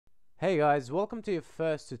Hey guys, welcome to your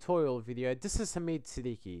first tutorial video. This is Hamid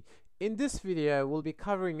Siddiqui. In this video, we'll be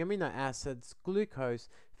covering amino acids, glucose,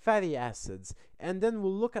 fatty acids, and then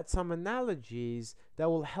we'll look at some analogies that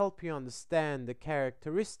will help you understand the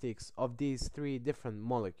characteristics of these three different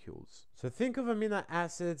molecules. So think of amino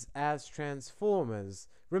acids as transformers.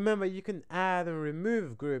 Remember, you can add and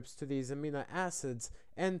remove groups to these amino acids,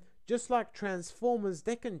 and just like transformers,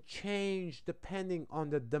 they can change depending on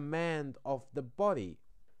the demand of the body.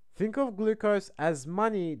 Think of glucose as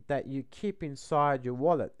money that you keep inside your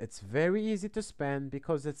wallet. It's very easy to spend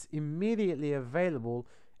because it's immediately available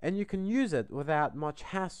and you can use it without much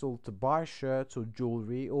hassle to buy shirts or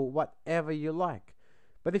jewelry or whatever you like.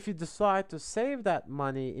 But if you decide to save that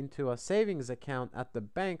money into a savings account at the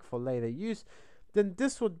bank for later use, then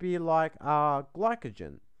this would be like our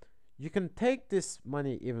glycogen. You can take this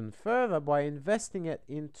money even further by investing it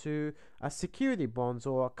into a security bonds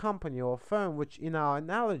or a company or a firm, which in our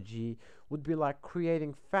analogy would be like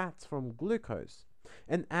creating fats from glucose.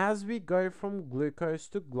 And as we go from glucose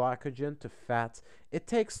to glycogen to fats, it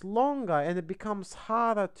takes longer and it becomes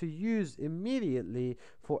harder to use immediately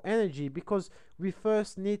for energy because we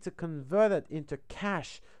first need to convert it into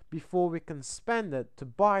cash before we can spend it to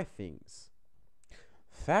buy things.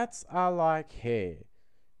 Fats are like hair.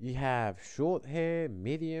 You have short hair,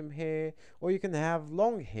 medium hair, or you can have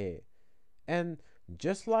long hair. And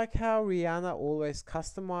just like how Rihanna always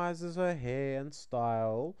customizes her hair and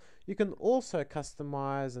style, you can also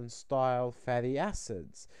customize and style fatty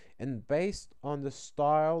acids. And based on the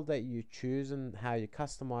style that you choose and how you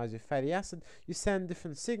customize your fatty acid, you send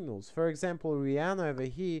different signals. For example, Rihanna over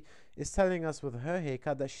here is telling us with her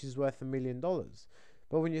haircut that she's worth $1 million.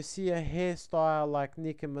 But when you see a hairstyle like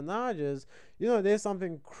Nicki Minaj's, you know there's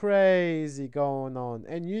something crazy going on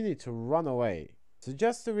and you need to run away. So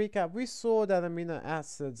just to recap, we saw that amino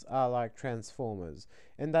acids are like transformers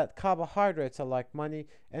and that carbohydrates are like money,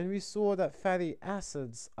 and we saw that fatty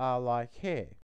acids are like hair.